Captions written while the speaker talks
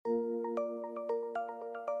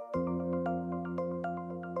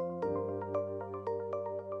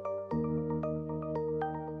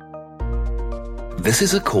This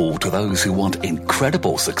is a call to those who want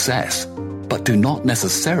incredible success, but do not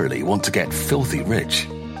necessarily want to get filthy rich.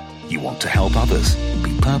 You want to help others,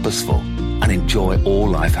 be purposeful, and enjoy all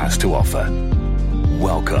life has to offer.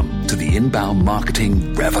 Welcome to the Inbound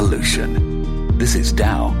Marketing Revolution. This is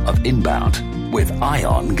Tao of Inbound with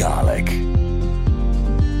Ion Garlic.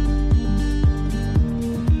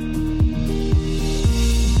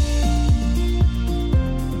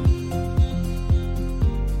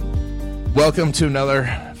 Welcome to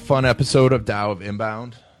another fun episode of Tao of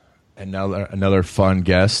Inbound. Another fun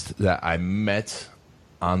guest that I met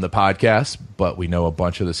on the podcast, but we know a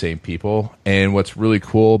bunch of the same people. And what's really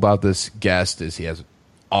cool about this guest is he has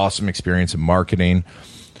awesome experience in marketing,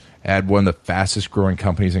 had one of the fastest growing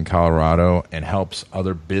companies in Colorado, and helps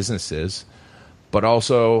other businesses. But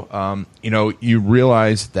also, you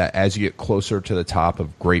realize that as you get closer to the top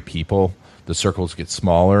of great people, the circles get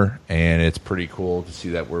smaller, and it's pretty cool to see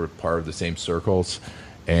that we're part of the same circles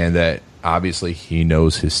and that obviously he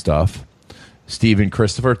knows his stuff. Steven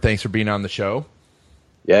Christopher, thanks for being on the show.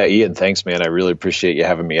 Yeah, Ian, thanks, man. I really appreciate you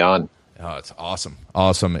having me on. Oh, it's awesome.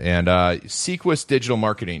 Awesome. And Sequus Digital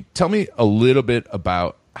Marketing, tell me a little bit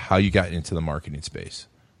about how you got into the marketing space.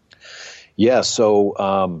 Yeah,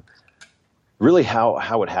 so really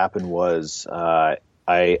how it happened was I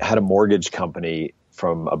had a mortgage company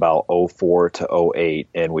from about 04 to 08,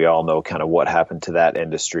 and we all know kind of what happened to that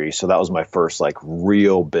industry. So that was my first like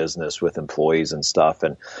real business with employees and stuff.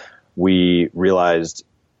 And we realized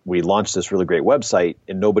we launched this really great website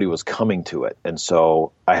and nobody was coming to it. And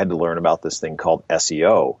so I had to learn about this thing called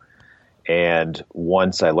SEO. And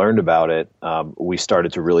once I learned about it, we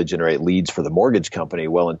started to really generate leads for the mortgage company.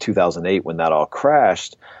 Well, in 2008, when that all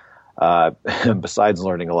crashed, besides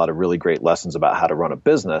learning a lot of really great lessons about how to run a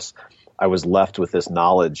business, I was left with this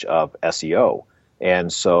knowledge of SEO.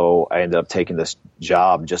 And so I ended up taking this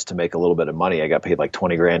job just to make a little bit of money. I got paid like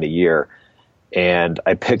 20 grand a year. And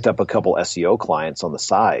I picked up a couple SEO clients on the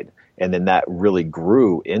side. And then that really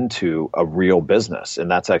grew into a real business.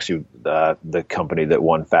 And that's actually the company that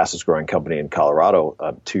won fastest growing company in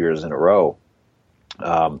Colorado 2 years in a row.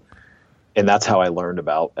 And that's how I learned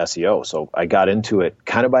about SEO. So I got into it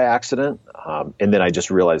kind of by accident. And then I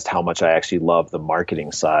just realized how much I actually love the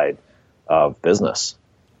marketing side of business.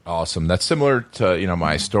 Awesome. That's similar to,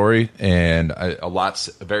 my story, and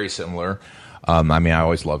very similar. I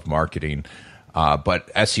always loved marketing,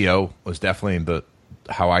 but SEO was definitely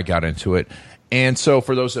how I got into it. And so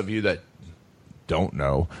for those of you that don't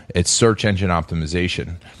know, it's search engine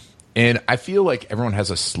optimization. And I feel like everyone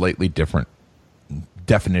has a slightly different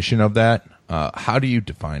definition of that. How do you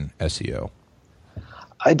define SEO?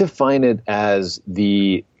 I define it as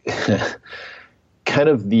the kind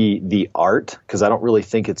of the art, because I don't really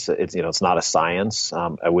think it's not a science.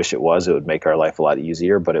 I wish it was. It would make our life a lot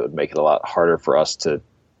easier, but it would make it a lot harder for us to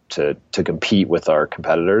compete with our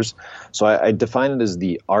competitors. So I define it as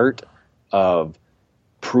the art of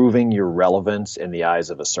proving your relevance in the eyes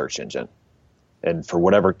of a search engine, and for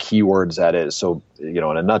whatever keywords that is. So, in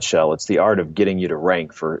a nutshell, it's the art of getting you to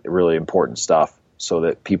rank for really important stuff so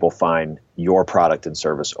that people find your product and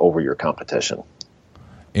service over your competition.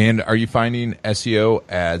 And are you finding SEO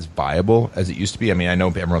as viable as it used to be? I know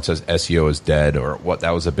everyone says SEO is dead, or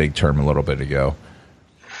that was a big term a little bit ago.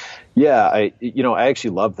 Yeah, I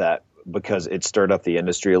actually love that because it stirred up the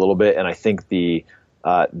industry a little bit. And I think the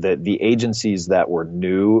agencies that were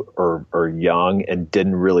new or young and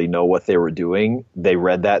didn't really know what they were doing, they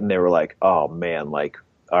read that and they were like, oh man,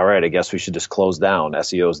 all right, I guess we should just close down.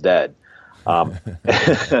 SEO's dead.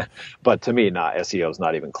 But to me, SEO is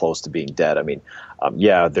not even close to being dead.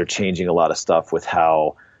 They're changing a lot of stuff with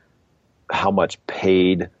how much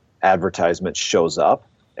paid advertisement shows up.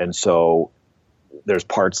 And so there's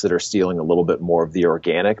parts that are stealing a little bit more of the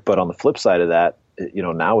organic. But on the flip side of that,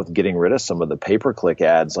 now with getting rid of some of the pay-per-click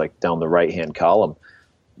ads, like down the right-hand column,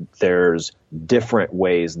 there's different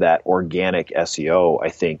ways that organic SEO, I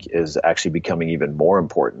think, is actually becoming even more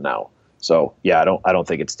important now. So yeah, I don't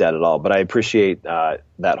think it's dead at all, but I appreciate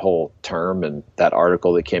that whole term and that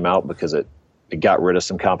article that came out because it got rid of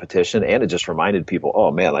some competition and it just reminded people,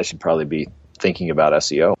 oh man, I should probably be thinking about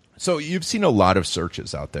SEO. So you've seen a lot of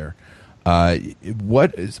searches out there.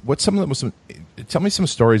 What's some of them? Tell me some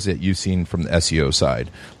stories that you've seen from the SEO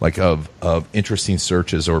side, like of interesting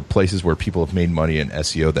searches or places where people have made money in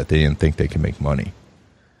SEO that they didn't think they could make money.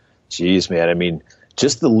 Jeez, man.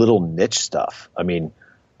 Just the little niche stuff.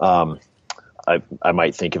 I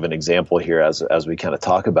might think of an example here as we kind of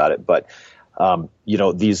talk about it, but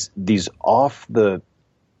these off the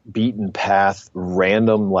beaten path,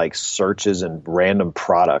 random like searches and random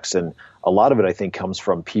products. And a lot of it, I think, comes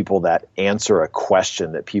from people that answer a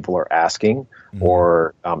question that people are asking,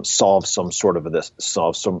 or solve some sort of a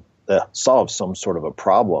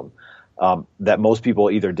problem that most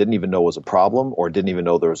people either didn't even know was a problem or didn't even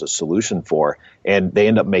know there was a solution for, and they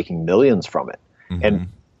end up making millions from it.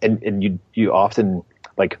 And you often,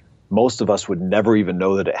 like, most of us would never even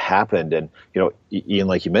know that it happened. And, Ian,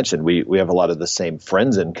 like you mentioned, we have a lot of the same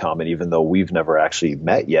friends in common, even though we've never actually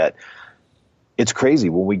met yet. It's crazy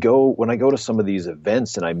when I go to some of these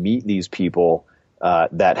events and I meet these people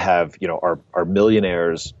that have, are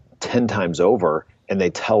millionaires 10 times over, and they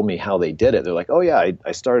tell me how they did it. They're like, oh yeah,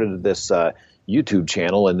 I started this YouTube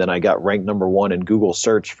channel, and then I got ranked #1 in Google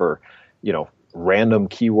search for, random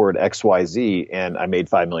keyword XYZ, and I made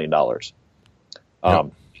 $5 million.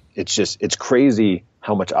 It's crazy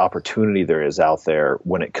how much opportunity there is out there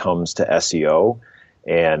when it comes to SEO.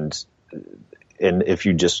 And if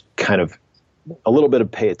you just kind of a little bit of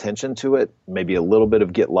pay attention to it, maybe a little bit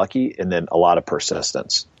of get lucky, and then a lot of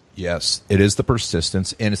persistence. Yes, it is the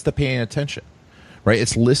persistence, and it's the paying attention, right?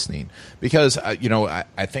 It's listening, because, I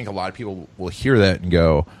think a lot of people will hear that and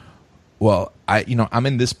go, well, I'm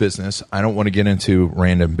in this business. I don't want to get into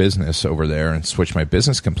random business over there and switch my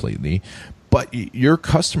business completely. But your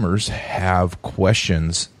customers have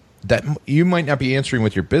questions that you might not be answering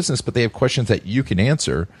with your business, but they have questions that you can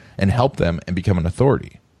answer and help them and become an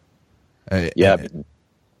authority.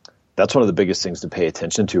 That's one of the biggest things to pay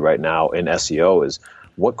attention to right now in SEO is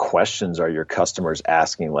what questions are your customers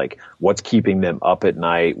asking? Like, what's keeping them up at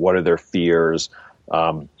night? What are their fears?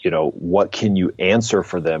 What can you answer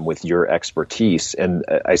for them with your expertise? And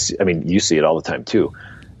you see it all the time too.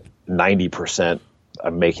 90%,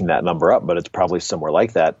 I'm making that number up, but it's probably somewhere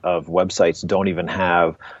like that, of websites don't even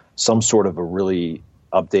have some sort of a really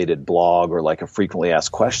updated blog or like a frequently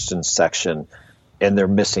asked questions section. And they're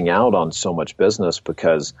missing out on so much business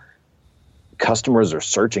because customers are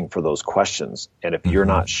searching for those questions. And if you're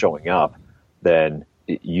not showing up, then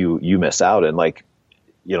you miss out. And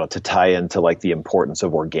to tie into like the importance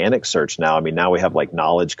of organic search now, now we have like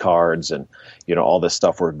knowledge cards and, all this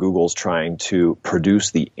stuff where Google's trying to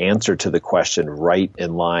produce the answer to the question right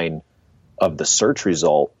in line of the search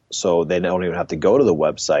result. So they don't even have to go to the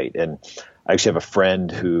website. And I actually have a friend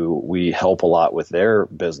who we help a lot with their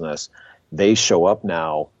business. They show up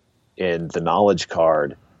now in the knowledge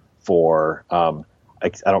card for, I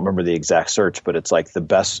don't remember the exact search, but it's like the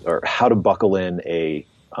best, or how to buckle in a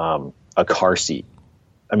car seat.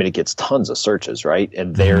 It gets tons of searches, right?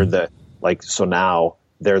 And they're so now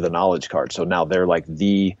they're the knowledge card. So now they're like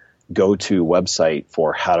the go-to website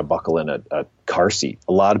for how to buckle in a car seat.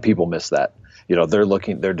 A lot of people miss that.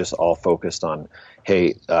 They're just all focused on,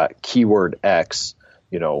 hey, keyword X,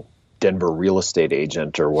 Denver real estate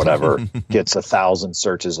agent or whatever gets 1,000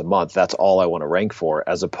 searches a month. That's all I want to rank for,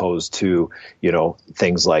 as opposed to,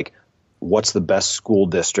 things like, what's the best school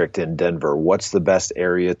district in Denver? What's the best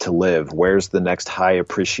area to live? Where's the next high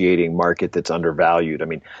appreciating market that's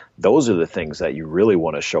undervalued? Those are the things that you really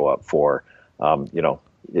want to show up for.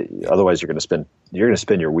 Otherwise you're going to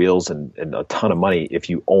spin your wheels and a ton of money if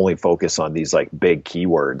you only focus on these like big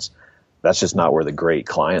keywords. That's just not where the great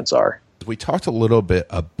clients are. We talked a little bit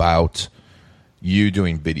about you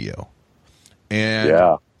doing video,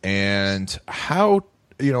 and how,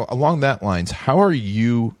 along that lines, how are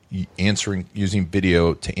you using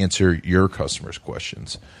video to answer your customers'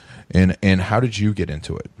 questions, and how did you get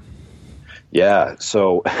into it? Yeah,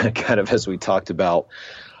 so kind of as we talked about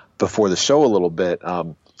before the show a little bit,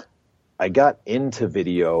 I got into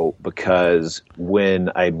video because when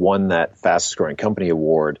I'd won that Fastest Growing Company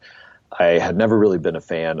award, I had never really been a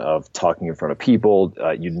fan of talking in front of people.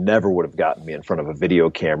 You never would have gotten me in front of a video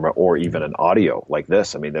camera or even an audio like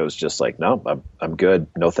this. That was just like, no, I'm good.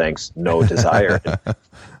 No thanks. No desire.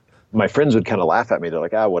 My friends would kind of laugh at me. They're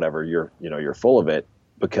like, whatever. You're full of it,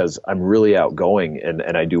 because I'm really outgoing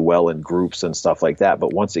and I do well in groups and stuff like that.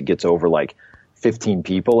 But once it gets over like 15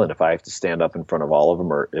 people, and if I have to stand up in front of all of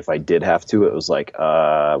them, or if I did have to, it was like,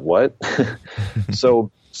 what?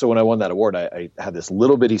 So when I won that award, I had this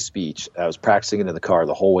little bitty speech. I was practicing it in the car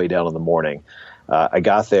the whole way down in the morning. I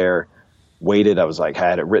got there, waited. I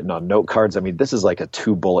had it written on note cards. This is like a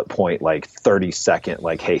 2 bullet point, like 30-second,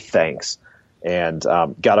 like, hey, thanks. And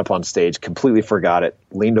got up on stage, completely forgot it,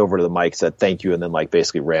 leaned over to the mic, said thank you, and then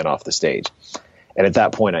basically ran off the stage. And at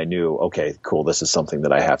that point I knew, okay, cool, this is something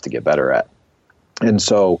that I have to get better at. And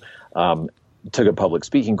so took a public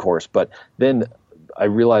speaking course, but then I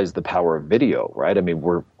realized the power of video, right?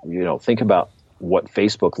 Think about what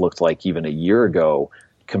Facebook looked like even a year ago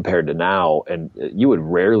compared to now. And you would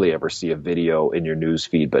rarely ever see a video in your news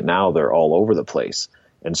feed, but now they're all over the place.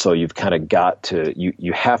 And so you've kind of got to,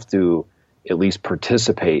 you have to at least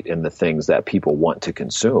participate in the things that people want to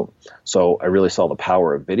consume. So I really saw the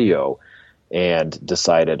power of video and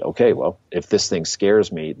decided, okay, well, if this thing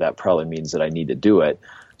scares me, that probably means that I need to do it.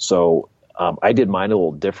 So I did mine a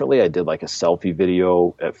little differently. I did like a selfie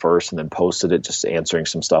video at first and then posted it just answering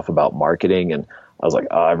some stuff about marketing. And I was like,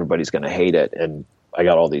 oh, everybody's going to hate it. And I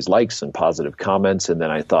got all these likes and positive comments. And then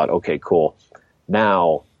I thought, okay, cool.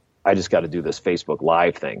 Now I just got to do this Facebook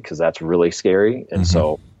Live thing because that's really scary. And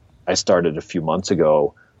so I started a few months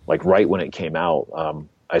ago, like right when it came out,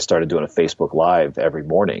 I started doing a Facebook Live every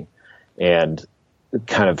morning. And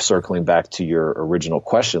kind of circling back to your original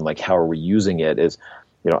question, like how are we using it is,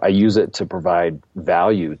 I use it to provide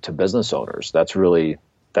value to business owners. That's really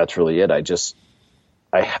it.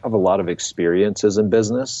 I have a lot of experiences in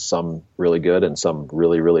business, some really good and some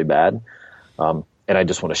really, really bad. And I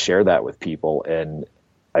just want to share that with people. And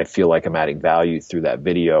I feel like I'm adding value through that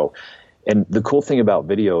video. And the cool thing about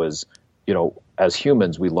video is, as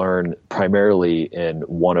humans, we learn primarily in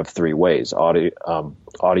one of three ways: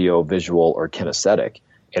 audio, visual, or kinesthetic.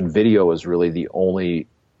 And video is really the only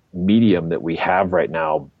medium that we have right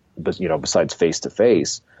now, but besides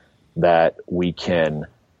face-to-face, that we can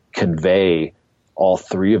convey all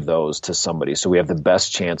three of those to somebody. So we have the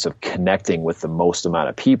best chance of connecting with the most amount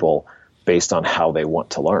of people based on how they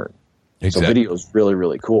want to learn. Exactly. So video is really,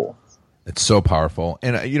 really cool. It's so powerful.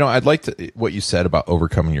 And, I'd like what you said about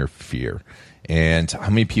overcoming your fear. And how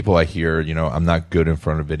many people I hear, I'm not good in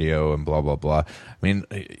front of video and blah, blah, blah. I mean,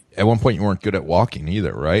 at one point you weren't good at walking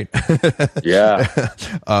either, right? Yeah.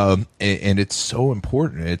 And it's so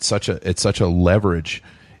important. It's such a leverage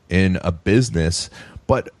in a business.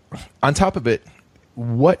 But on top of it,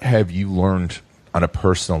 what have you learned on a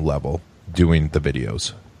personal level doing the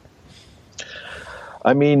videos?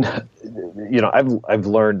 I mean, I've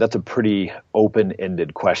learned, that's a pretty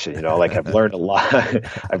open-ended question. Like I've learned a lot.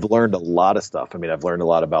 I've learned a lot of stuff. I mean, I've learned a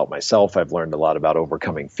lot about myself. I've learned a lot about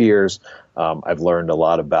overcoming fears. I've learned a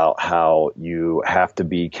lot about how you have to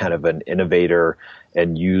be kind of an innovator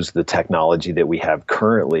and use the technology that we have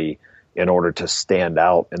currently in order to stand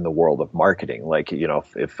out in the world of marketing. Like,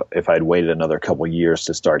 if I'd waited another couple of years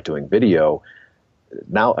to start doing video,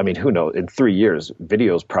 now, I mean, who knows? In 3 years,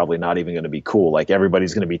 video is probably not even going to be cool. Like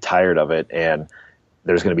everybody's going to be tired of it, and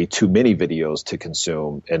there's going to be too many videos to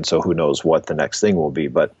consume. And so who knows what the next thing will be.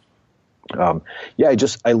 But I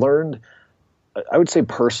learned, I would say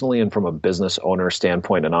personally, and from a business owner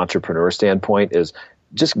standpoint, an entrepreneur standpoint, is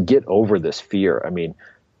just get over this fear. I mean,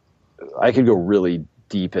 I could go really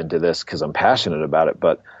deep into this because I'm passionate about it.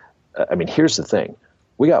 But I mean, here's the thing.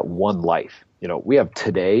 We got one life. We have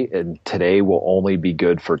today, and today will only be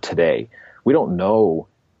good for today. We don't know.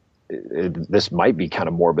 This might be kind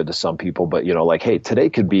of morbid to some people, but like, hey,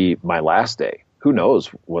 today could be my last day. Who knows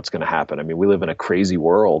what's going to happen? I mean, we live in a crazy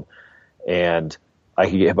world, and I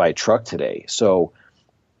could get hit by a truck today. So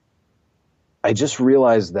I just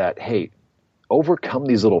realized that, hey, overcome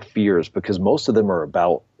these little fears, because most of them are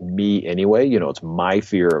about me anyway. It's my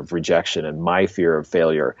fear of rejection and my fear of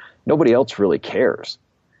failure. Nobody else really cares.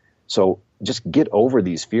 So just get over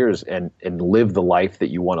these fears and live the life that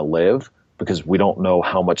you want to live, because we don't know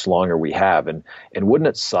how much longer we have. And wouldn't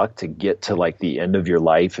it suck to get to like the end of your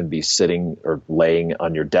life and be sitting or laying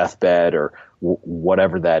on your deathbed or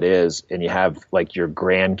whatever that is, and you have like your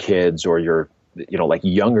grandkids or your, like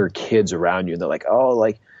younger kids around you, and they're like, oh,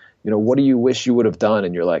 like, what do you wish you would have done?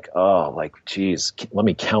 And you're like, oh, like, geez, let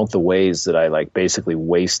me count the ways that I like basically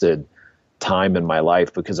wasted time in my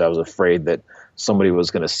life because I was afraid that somebody was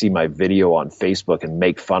going to see my video on Facebook and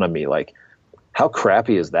make fun of me. Like, how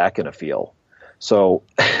crappy is that going to feel? So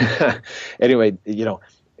anyway,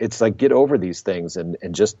 it's like, get over these things and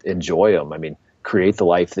just enjoy them. I mean, create the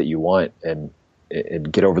life that you want and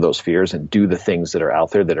get over those fears and do the things that are out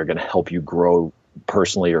there that are going to help you grow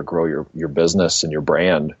personally or grow your business and your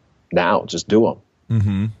brand. Now, just do them.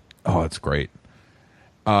 Mm-hmm. Oh, it's great.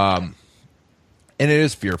 And it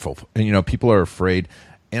is fearful. And, people are afraid.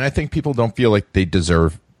 And I think people don't feel like they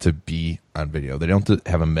deserve to be on video. They don't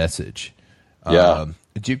have a message. Yeah.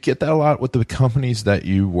 Do you get that a lot with the companies that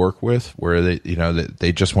you work with, where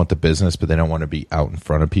they just want the business, but they don't want to be out in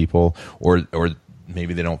front of people, or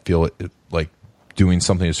maybe they don't feel like doing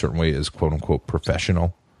something a certain way is quote unquote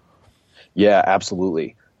professional? Yeah,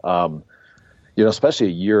 absolutely. Especially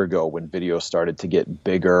a year ago when video started to get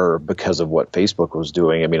bigger because of what Facebook was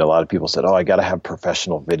doing. I mean, a lot of people said, oh, I got to have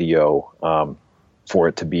professional video for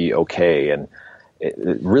it to be okay. And it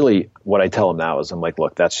really, what I tell them now is I'm like,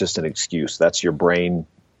 look, that's just an excuse. That's your brain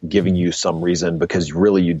giving you some reason because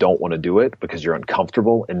really you don't want to do it because you're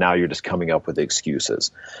uncomfortable, and now you're just coming up with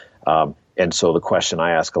excuses. And so the question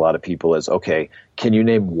I ask a lot of people is, okay, can you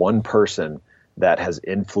name one person that has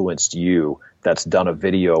influenced you that's done a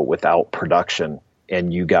video without production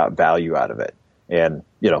and you got value out of it? And,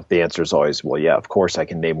 the answer is always, well, yeah, of course I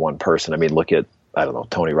can name one person. I mean, look at, I don't know,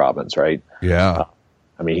 Tony Robbins, right? Yeah.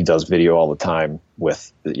 He does video all the time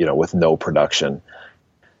with no production.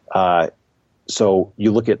 So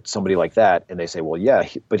you look at somebody like that and they say, well, yeah,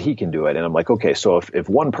 but he can do it. And I'm like, okay, so if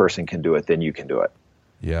one person can do it, then you can do it.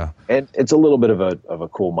 Yeah. And it's a little bit of a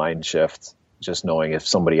cool mind shift, just knowing if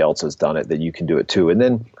somebody else has done it, that you can do it too. And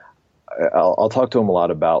then I'll talk to them a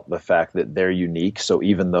lot about the fact that they're unique. So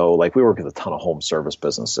even though, like, we work with a ton of home service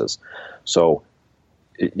businesses, so,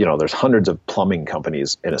 there's hundreds of plumbing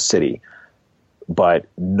companies in a city, but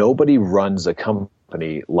nobody runs a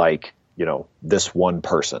company like, this one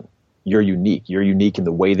person. You're unique. You're unique in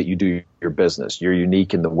the way that you do your business. You're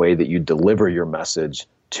unique in the way that you deliver your message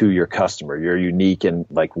to your customer. You're unique in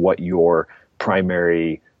like what your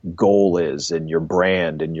primary goal is and your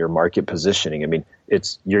brand and your market positioning. I mean,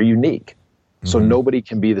 you're unique. So nobody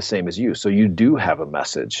can be the same as you. So you do have a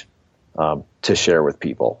message to share with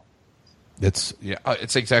people. It's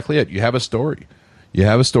exactly it. You have a story.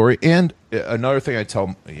 And another thing I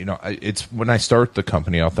tell, it's when I start the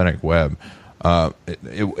company, Authentic Web,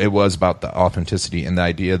 it was about the authenticity and the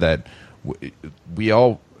idea that we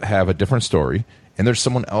all have a different story, and there's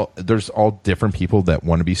someone else. There's all different people that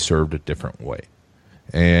want to be served a different way,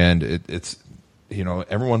 and it's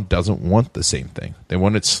everyone doesn't want the same thing. They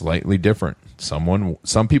want it slightly different.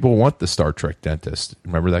 Some people want the Star Trek dentist.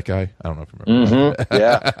 Remember that guy? I don't know if you remember.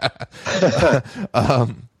 Yeah.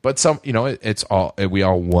 But it's all, we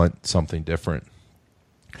all want something different,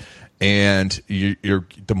 and you're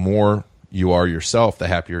the more you are yourself, the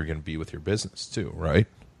happier you're going to be with your business too, right?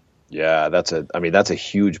 Yeah, that's a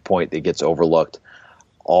huge point that gets overlooked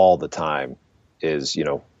all the time is,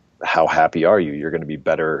 how happy are you? You're going to be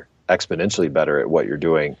exponentially better at what you're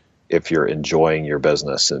doing if you're enjoying your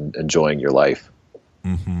business and enjoying your life.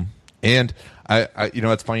 Mm-hmm. And I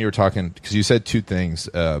it's funny you were talking, because you said two things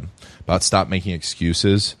about stop making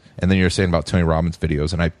excuses, and then you were saying about Tony Robbins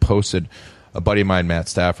videos. And I posted, a buddy of mine, Matt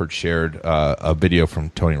Stafford, shared a video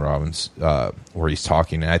from Tony Robbins where he's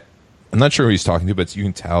talking. And I'm not sure who he's talking to, but you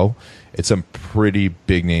can tell it's some pretty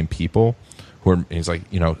big name people who are. He's like,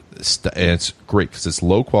 and it's great because it's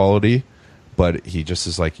low quality, but he just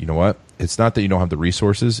is like, you know what? It's not that you don't have the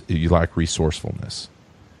resources; you lack resourcefulness.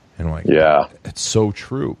 And I'm like, yeah, it's so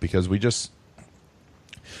true, because we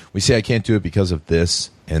say I can't do it because of this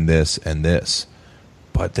and this and this,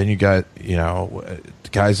 but then you got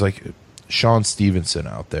guys like Sean Stevenson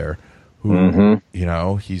out there who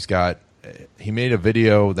he made a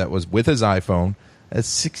video that was with his iPhone, has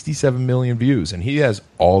 67 million views, and he has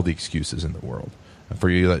all the excuses in the world. And for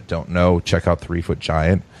you that don't know, check out 3 Foot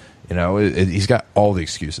Giant. He's got all the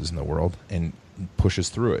excuses in the world and pushes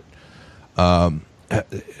through it.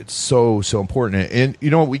 It's so important. And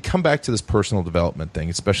we come back to this personal development thing,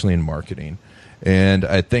 especially in marketing. And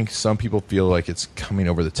I think some people feel like it's coming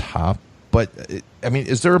over the top. But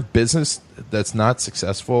is there a business that's not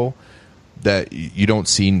successful that you don't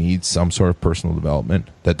see needs some sort of personal development,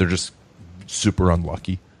 that they're just super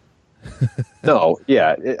unlucky? No.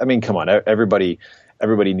 Yeah. Come on. Everybody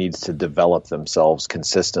needs to develop themselves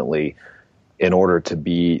consistently in order to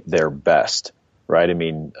be their best. Right.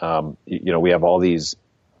 We have all these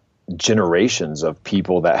generations of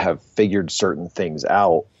people that have figured certain things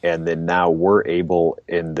out, and then now we're able,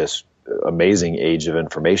 in this amazing age of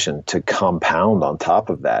information, to compound on top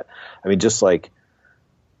of that. Just like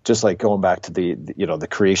going back to the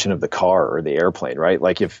creation of the car or the airplane, right?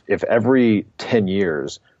 Like if every 10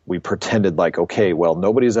 years we pretended like, okay, well,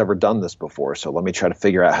 nobody's ever done this before, so let me try to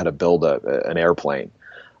figure out how to build an airplane.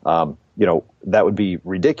 That would be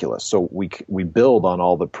ridiculous. So we build on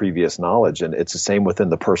all the previous knowledge, and it's the same within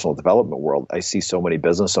the personal development world. I see so many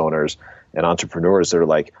business owners and entrepreneurs that are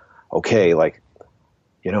like, okay, I'm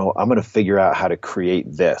going to figure out how to create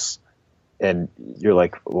this. And you're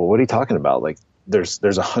like, well, what are you talking about? Like there's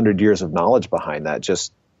 100 years of knowledge behind that.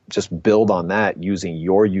 Just build on that using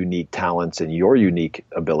your unique talents and your unique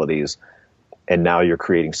abilities. And now you're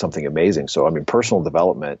creating something amazing. So, personal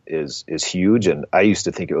development is huge. And I used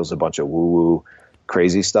to think it was a bunch of woo-woo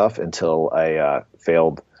crazy stuff until I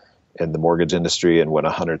failed in the mortgage industry and went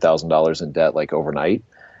 $100,000 in debt like overnight.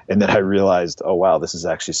 And then I realized, oh, wow, this is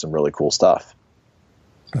actually some really cool stuff.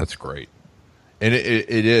 That's great. And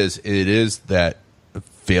it is that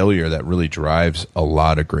failure that really drives a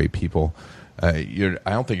lot of great people. I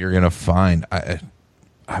don't think you're going to find,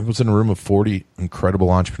 I was in a room of 40 incredible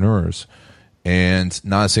entrepreneurs, and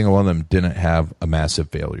not a single one of them didn't have a massive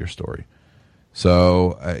failure story.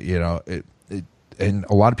 So, and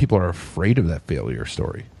a lot of people are afraid of that failure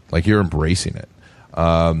story. Like, you're embracing it.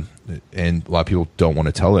 And a lot of people don't want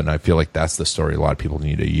to tell it. And I feel like that's the story a lot of people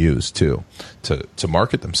need to use too, to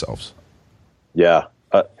market themselves. Yeah.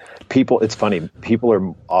 It's funny. People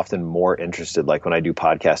are often more interested, like when I do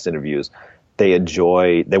podcast interviews, they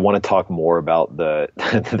want to talk more about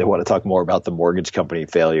the mortgage company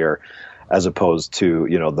failure, as opposed to,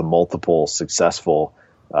 the multiple successful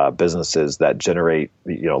businesses that generate,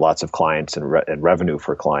 lots of clients and revenue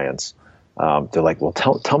for clients. They're like, well,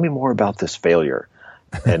 tell me more about this failure.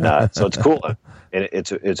 And so it's cool. And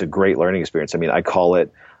it's a great learning experience. I mean, I call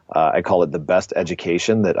it the best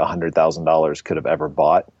education that $100,000 could have ever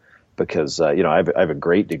bought, because I have a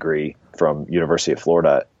great degree from University of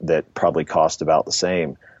Florida that probably cost about the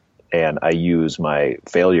same, and I use my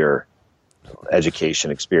failure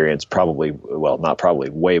education experience way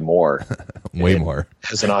more. Way more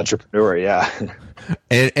as an entrepreneur. Yeah.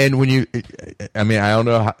 And when you, I mean, I don't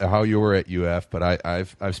know how you were at UF, but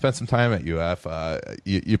I've spent some time at UF.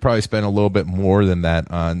 You probably spent a little bit more than that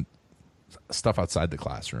on stuff outside the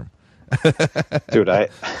classroom. Dude, I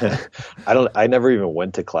never even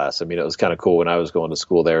went to class. I mean, it was kind of cool when I was going to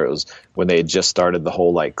school there. It was when they had just started the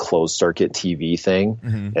whole like closed circuit TV thing.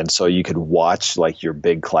 Mm-hmm. And so you could watch like your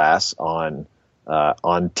big class on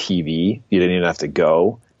TV. You didn't even have to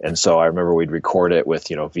go. And so I remember we'd record it with,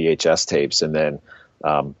 VHS tapes, and then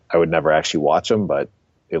I would never actually watch them, but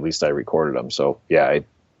at least I recorded them. So yeah,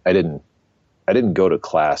 I didn't go to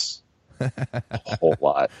class a whole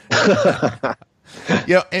lot.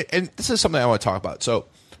 And this is something I want to talk about. So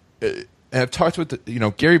I've talked with,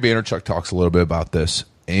 Gary Vaynerchuk talks a little bit about this,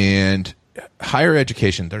 and higher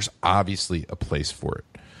education, there's obviously a place for it.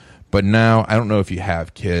 But now, I don't know if you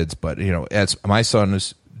have kids, but, as my son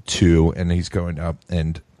is 2 and he's going up,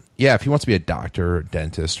 and yeah, if he wants to be a doctor or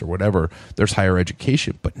dentist or whatever, there's higher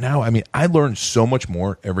education. But now, I mean, I learn so much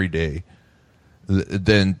more every day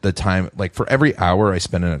than the time, like for every hour I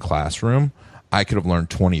spend in a classroom, I could have learned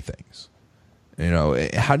 20 things.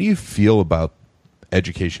 How do you feel about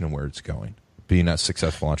education and where it's going, being a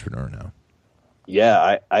successful entrepreneur now?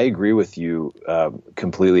 Yeah, I agree with you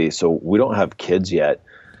completely. So we don't have kids yet,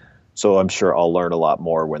 so I'm sure I'll learn a lot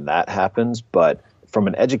more when that happens. But from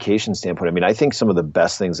an education standpoint, I mean, I think some of the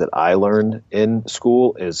best things that I learned in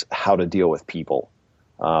school is how to deal with people.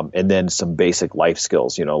 And then some basic life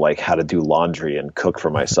skills, like how to do laundry and cook for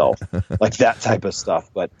myself, like that type of stuff.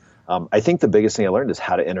 But I think the biggest thing I learned is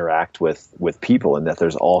how to interact with people, and that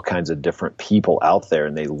there's all kinds of different people out there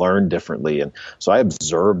and they learn differently. And so I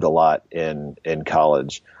observed a lot in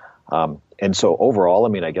college. And so overall, I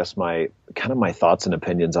mean, I guess my thoughts and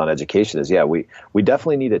opinions on education is, yeah, we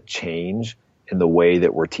definitely need a change in the way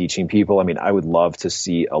that we're teaching people. I mean, I would love to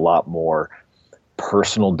see a lot more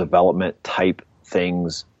personal development type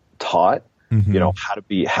things taught, mm-hmm.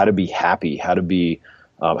 How to be happy, how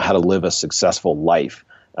to live a successful life,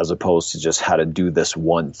 as opposed to just how to do this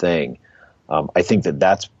one thing. I think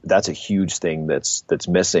that's a huge thing that's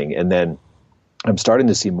missing. And then I'm starting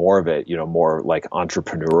to see more of it, more like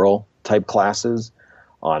entrepreneurial type classes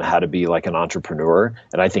on how to be like an entrepreneur.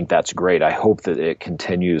 And I think that's great. I hope that it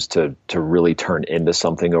continues to really turn into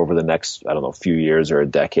something over the next, few years or a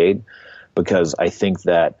decade, because I think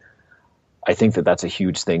that that's a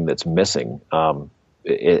huge thing that's missing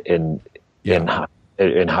in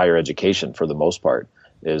higher education for the most part.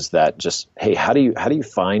 Is that just, hey, how do you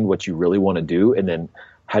find what you really want to do, and then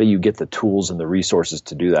how do you get the tools and the resources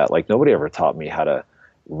to do that? Like, nobody ever taught me how to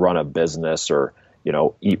run a business or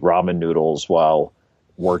eat ramen noodles while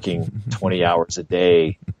working 20 hours a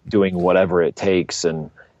day doing whatever it takes,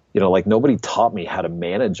 and like nobody taught me how to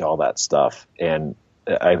manage all that stuff. And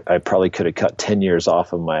I probably could have cut 10 years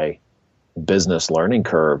off of my business learning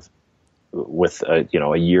curve with a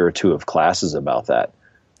year or two of classes about that.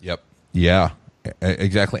 Yep. Yeah.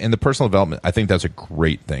 Exactly. And the personal development, I think that's a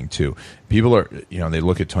great thing too. People are, they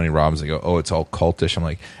look at Tony Robbins and go, oh, it's all cultish. I'm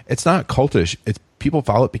like, it's not cultish. It's people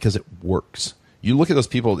follow it because it works. You look at those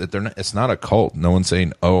people, it's not a cult. No one's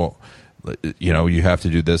saying, oh, you have to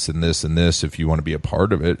do this and this and this if you want to be a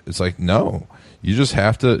part of it. It's like, no, you just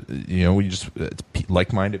have to, it's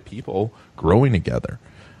like-minded people growing together.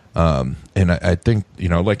 And I think,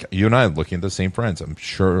 like you and I are looking at the same friends. I'm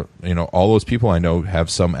sure, all those people I know have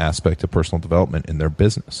some aspect of personal development in their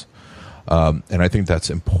business. And I think that's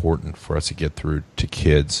important for us to get through to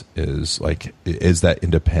kids is that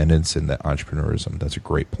independence and that entrepreneurism. That's a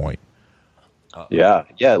great point. Yeah.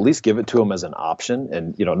 At least give it to them as an option.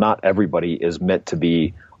 And, not everybody is meant to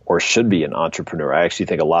be or should be an entrepreneur. I actually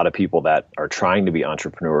think a lot of people that are trying to be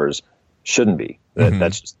entrepreneurs shouldn't be.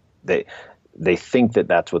 That's just, they think that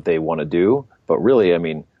that's what they want to do, but really, I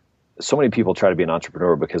mean, so many people try to be an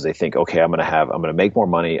entrepreneur because they think, okay, I'm going to make more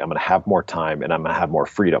money, I'm going to have more time, and I'm going to have more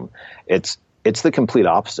freedom. It's the complete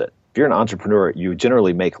opposite. If you're an entrepreneur, you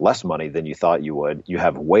generally make less money than you thought you would. You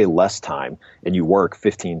have way less time, and you work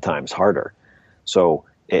 15 times harder. So,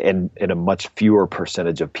 and a much fewer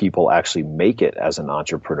percentage of people actually make it as an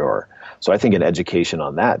entrepreneur. So I think an education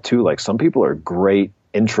on that too, like some people are great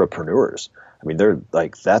intrapreneurs. I mean, they're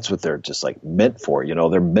like, that's what they're just like meant for, you know,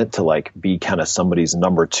 they're meant to like be kind of somebody's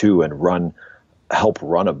number two and help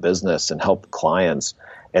run a business and help clients.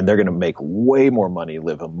 And they're going to make way more money,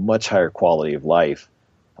 live a much higher quality of life,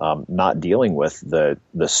 not dealing with the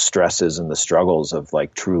stresses and the struggles of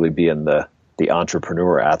like truly being the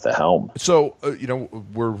entrepreneur at the helm. So, you know,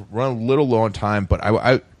 we're running a little low on time, but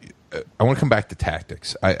I want to come back to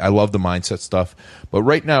tactics. I love the mindset stuff, but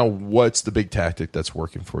right now, what's the big tactic that's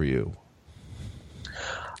working for you?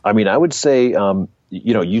 I mean, I would say,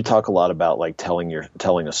 you know, you talk a lot about like telling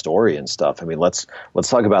a story and stuff. I mean, let's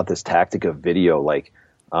talk about this tactic of video. Like,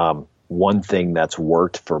 one thing that's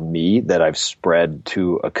worked for me that I've spread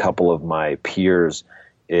to a couple of my peers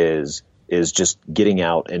is just getting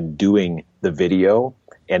out and doing the video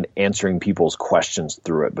and answering people's questions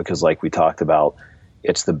through it. Because like we talked about,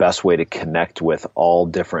 it's the best way to connect with all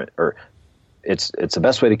different, or it's the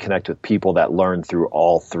best way to connect with people that learn through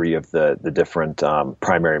all three of the different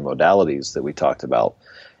primary modalities that we talked about.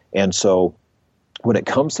 And so when it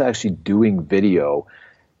comes to actually doing video,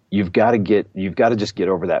 you've got to just get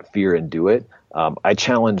over that fear and do it. I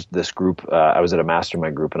challenged this group. I was at a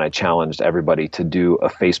mastermind group, and I challenged everybody to do a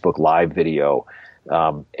Facebook Live video.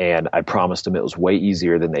 And I promised them it was way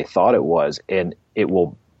easier than they thought it was, and it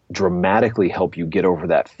will dramatically help you get over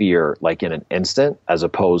that fear, like in an instant, as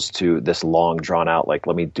opposed to this long drawn out, like,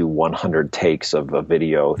 let me do 100 takes of a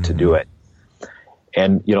video to do it.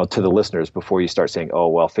 And, you know, to the listeners, before you start saying, oh,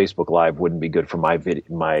 well, Facebook Live wouldn't be good for my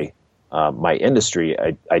industry,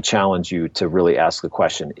 I challenge you to really ask the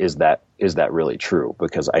question, is that really true?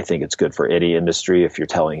 Because I think it's good for any industry if you're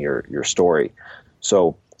telling your story.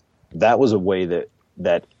 So that was a way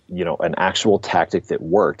that you know, an actual tactic that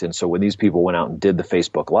worked. And so when these people went out and did the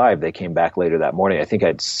Facebook Live, they came back later that morning. I think I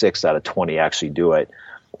had 6 out of 20 actually do it.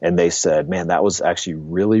 And they said, man, that was actually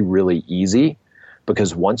really, really easy,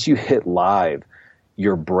 because once you hit live,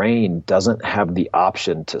 your brain doesn't have the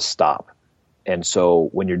option to stop. And so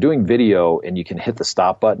when you're doing video and you can hit the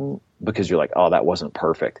stop button because you're like, oh, that wasn't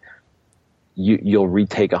perfect, you'll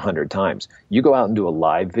retake 100 times. You go out and do a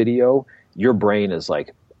live video, your brain is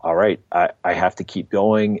like, all right, I have to keep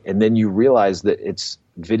going. And then you realize that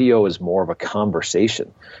video is more of a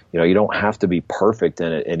conversation. You know, you don't have to be perfect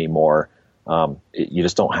in it anymore. You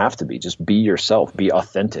just don't have to be. Just be yourself, be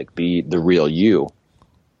authentic, be the real you.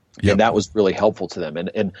 Yep. And that was really helpful to them.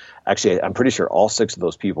 And actually, I'm pretty sure all 6 of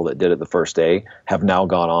those people that did it the first day have now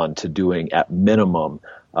gone on to doing at minimum,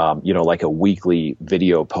 you know, like a weekly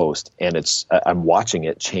video post. And I'm watching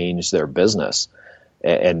it change their business.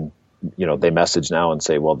 And you know, they message now and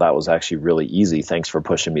say, well, that was actually really easy. Thanks for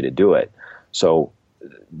pushing me to do it. So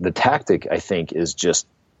the tactic, I think, is just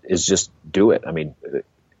do it. I mean,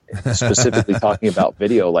 specifically talking about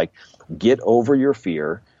video, like, get over your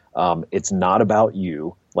fear. It's not about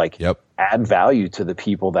you. Like, add value to the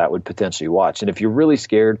people that would potentially watch. And if you're really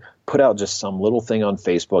scared, put out just some little thing on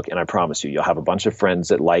Facebook, and I promise you, you'll have a bunch of friends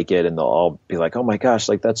that like it, and they'll all be like, oh my gosh,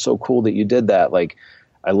 like, that's so cool that you did that. Like,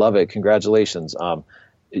 I love it. Congratulations.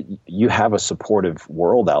 You have a supportive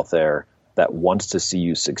world out there that wants to see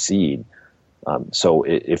you succeed. So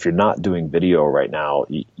if you're not doing video right now,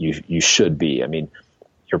 you should be. I mean,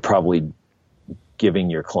 you're probably giving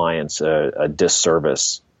your clients a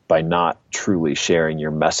disservice by not truly sharing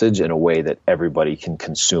your message in a way that everybody can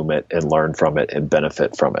consume it and learn from it and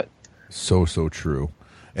benefit from it. So true.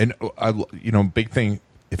 And, you know, big thing,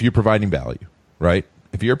 if you're providing value, right?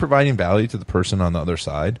 If you're providing value to the person on the other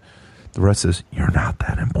side, the rest is, you're not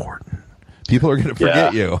that important. People are going to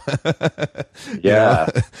forget you. Yeah.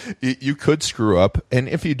 You could screw up. And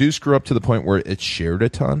if you do screw up to the point where it's shared a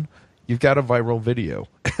ton, you've got a viral video.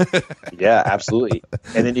 Yeah, absolutely.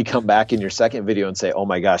 And then you come back in your second video and say, oh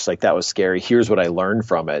my gosh, like, that was scary. Here's what I learned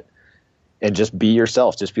from it. And just be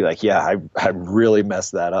yourself. Just be like, yeah, I really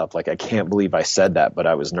messed that up. Like, I can't believe I said that, but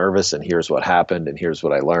I was nervous, and here's what happened, and here's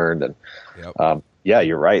what I learned. And yeah,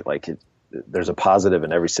 you're right. Like, there's a positive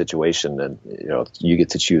in every situation, and you know, you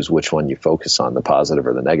get to choose which one you focus on, the positive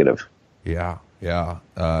or the negative. Yeah.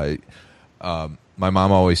 My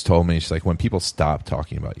mom always told me, she's like, when people stop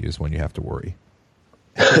talking about you is when you have to worry.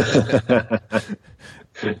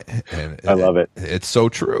 And I love it. It's so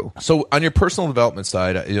true. So on your personal development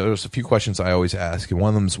side, there's a few questions I always ask, and one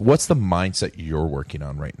of them is, what's the mindset you're working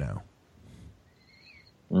on right now?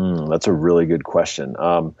 That's a really good question.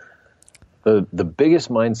 The biggest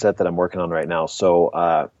mindset that I'm working on right now.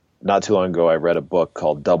 So not too long ago, I read a book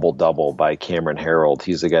called Double Double by Cameron Herold.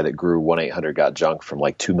 He's the guy that grew 1-800-GOT-JUNK from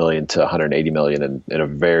like 2 million to 180 million in a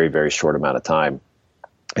very, very short amount of time.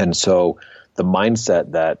 And so the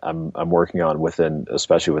mindset that I'm working on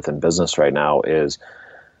especially within business right now, is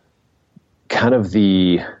kind of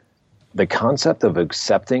the concept of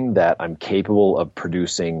accepting that I'm capable of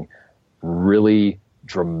producing really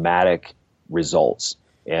dramatic results.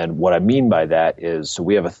 And what I mean by that is, so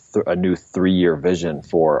we have a new 3-year vision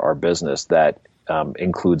for our business that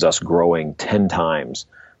includes us growing 10 times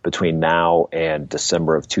between now and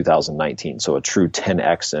December of 2019. So a true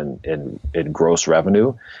 10x in gross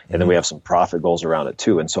revenue. And then we have some profit goals around it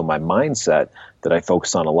too. And so my mindset that I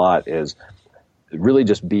focus on a lot is really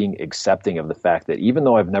just being accepting of the fact that even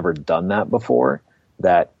though I've never done that before,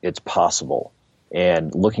 that it's possible.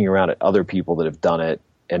 And looking around at other people that have done it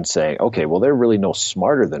and saying, okay, well, they're really no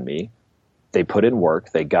smarter than me. They put in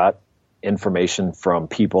work. They got information from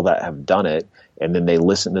people that have done it, and then they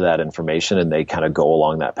listen to that information and they kind of go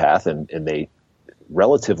along that path and they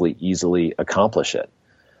relatively easily accomplish it.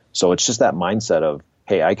 So it's just that mindset of,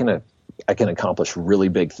 hey, I can accomplish really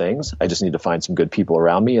big things. I just need to find some good people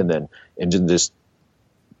around me and just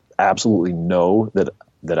absolutely know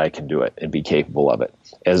that I can do it and be capable of it.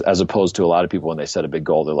 As opposed to a lot of people, when they set a big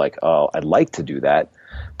goal, they're like, oh, I'd like to do that,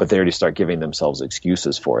 but they already start giving themselves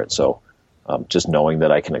excuses for it. So just knowing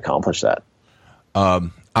that I can accomplish that.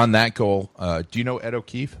 On that goal, do you know Ed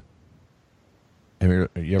O'Keefe?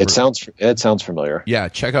 It sounds familiar. Yeah,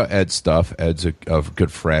 check out Ed's stuff. Ed's a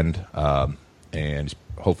good friend, and he's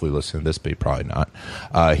hopefully listening to this, but probably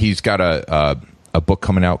not. He's got a book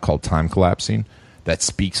coming out called Time Collapsing that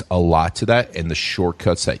speaks a lot to that and the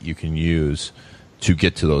shortcuts that you can use to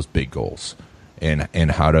get to those big goals,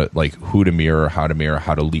 and how to, like, how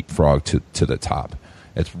to leapfrog to the top.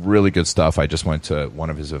 It's really good stuff. I just went to one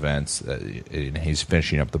of his events, and he's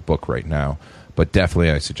finishing up the book right now. But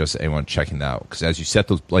definitely, I suggest anyone checking that out, because as you set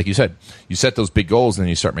those, like you said, you set those big goals, and then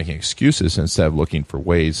you start making excuses instead of looking for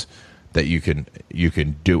ways that you can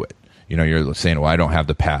do it. You're saying, "Well, I don't have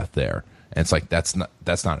the path there," and it's like that's not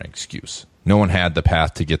an excuse. No one had the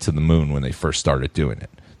path to get to the moon when they first started doing it.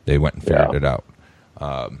 They went and figured it out.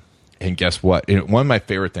 And guess what? One of my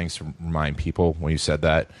favorite things to remind people when you said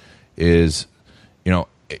that is,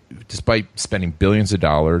 despite spending billions of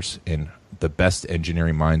dollars in the best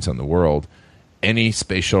engineering minds in the world, any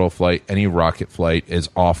space shuttle flight, any rocket flight is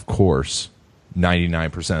off course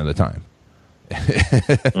 99% of the time.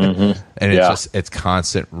 And it's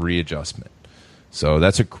constant readjustment. So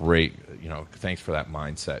that's a great, thanks for that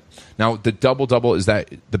mindset. Now, the Double Double, is that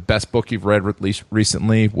the best book you've read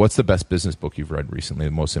recently? What's the best business book you've read recently,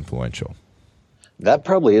 the most influential? That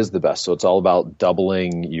probably is the best. So it's all about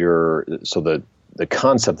doubling the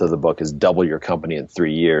concept of the book is double your company in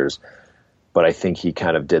 3 years. But I think he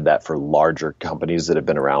kind of did that for larger companies that have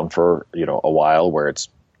been around for, a while, where it's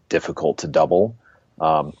difficult to double.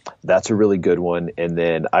 That's a really good one. And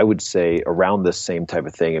then I would say around this same type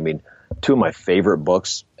of thing, I mean, two of my favorite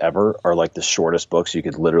books ever are like the shortest books. You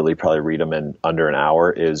could literally probably read them in under an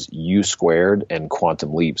hour, is U Squared and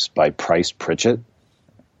Quantum Leaps by Price Pritchett.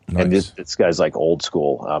 Nice. And this guy's like old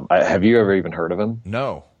school. Have you ever even heard of him?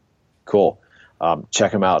 No. Cool.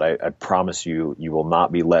 Check him out. I promise you will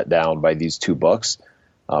not be let down by these two books.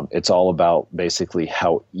 It's all about basically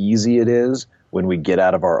how easy it is when we get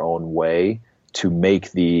out of our own way to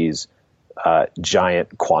make these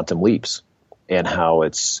giant quantum leaps, and how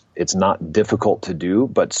it's not difficult to do,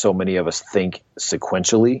 but so many of us think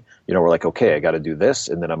sequentially. We're like, okay, I got to do this,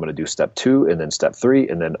 and then I'm going to do step 2, and then step 3,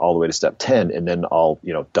 and then all the way to step 10, and then I'll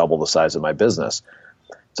double the size of my business.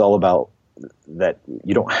 It's all about that.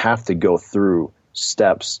 You don't have to go through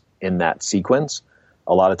steps in that sequence.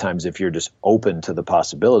 A lot of times, if you're just open to the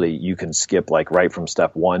possibility, you can skip like right from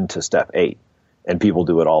step 1 to step 8, and people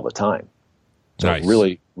do it all the time. So nice.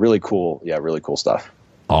 Really, really cool. Yeah, really cool stuff.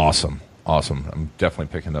 Awesome. I'm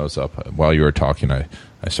definitely picking those up. While you were talking, I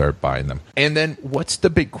started buying them. And then, what's the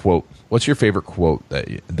big quote? What's your favorite quote that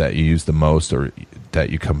you use the most, or that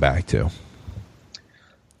you come back to?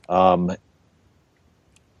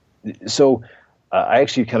 So I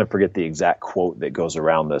actually kind of forget the exact quote that goes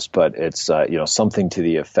around this, but it's something to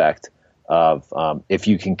the effect of if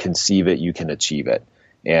you can conceive it, you can achieve it.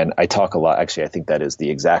 And I talk a lot. Actually, I think that is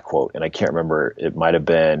the exact quote, and I can't remember. It might have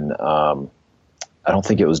been. I don't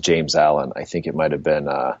think it was James Allen. I think it might have been.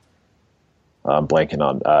 I'm blanking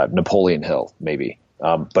on Napoleon Hill, maybe.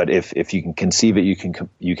 But if you can conceive it, you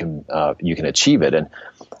can achieve it. And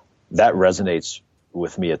that resonates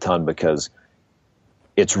with me a ton because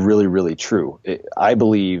it's really, really true. I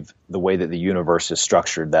believe the way that the universe is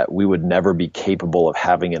structured, that we would never be capable of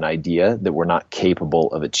having an idea that we're not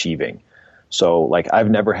capable of achieving. So like, I've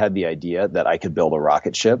never had the idea that I could build a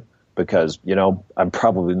rocket ship because, I'm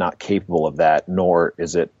probably not capable of that, nor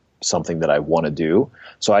is it something that I want to do.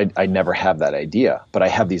 So I never have that idea, but I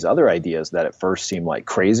have these other ideas that at first seem like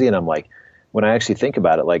crazy. And I'm like, when I actually think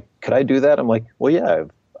about it, like, could I do that? I'm like, well, yeah,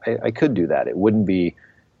 I could do that.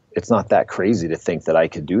 It's not that crazy to think that I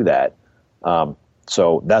could do that.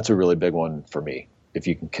 So that's a really big one for me. If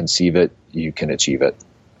you can conceive it, you can achieve it.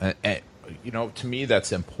 To me,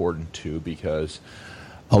 that's important too, because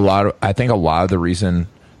I think a lot of the reason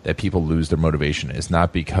that people lose their motivation is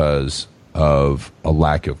not because of a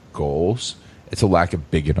lack of goals. It's a lack of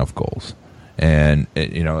big enough goals and,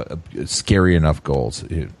 scary enough goals.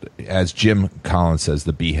 As Jim Collins says,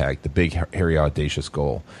 the BHAG, the big, hairy, audacious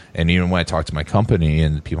goal. And even when I talk to my company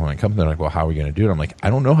and the people in my company, they're like, well, how are we going to do it? I'm like, I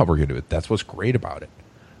don't know how we're going to do it. That's what's great about it.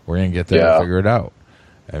 We're going to get there and figure it out.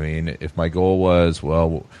 I mean, if my goal was,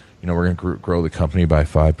 well, we're going to grow the company by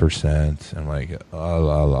 5%. I'm like, la,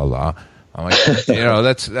 la, la. I'm like,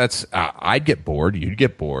 that's, I'd get bored. You'd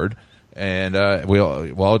get bored. And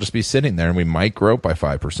we'll all just be sitting there and we might grow by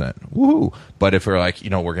 5%. Woohoo. But if we're like,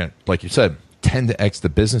 we're going to, like you said, 10 to X the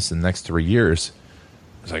business in the next 3 years,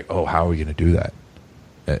 it's like, oh, how are we going to do that?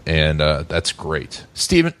 And that's great.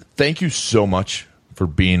 Steven, thank you so much for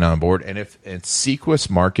being on board. And if it's Sequus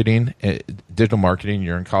Marketing, digital marketing,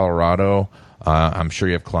 you're in Colorado, I'm sure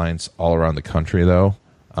you have clients all around the country, though.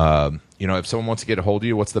 If someone wants to get a hold of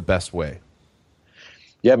you, what's the best way?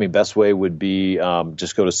 Yeah, best way would be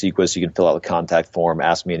just go to Sequus. You can fill out the contact form,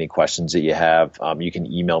 ask me any questions that you have. You can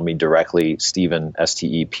email me directly, Stephen,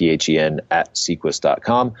 STEPHEN,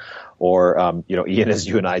 @sequus.com. Or, Ian, as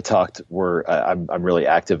you and I talked, I'm really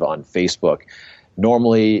active on Facebook.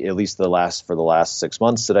 Normally, at least for the last 6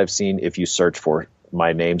 months that I've seen, if you search for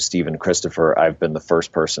my name, Stephen Christopher, I've been the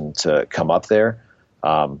first person to come up there.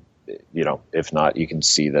 If not, you can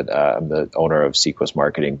see that I'm the owner of Sequus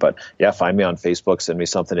Marketing. But yeah, find me on Facebook, send me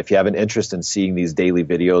something. If you have an interest in seeing these daily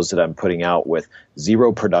videos that I'm putting out with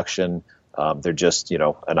zero production, they're just, an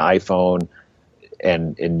iPhone,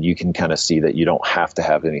 and you can kind of see that you don't have to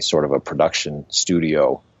have any sort of a production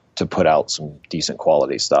studio to put out some decent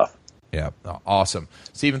quality stuff. Yeah, awesome.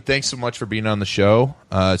 Steven, thanks so much for being on the show.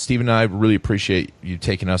 Steven and I really appreciate you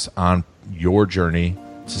taking us on your journey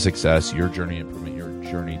to success, your journey to improvement, your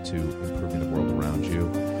journey to improving the world around you.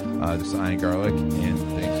 This is Ian Garlic, and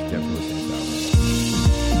thanks again for listening to Dow.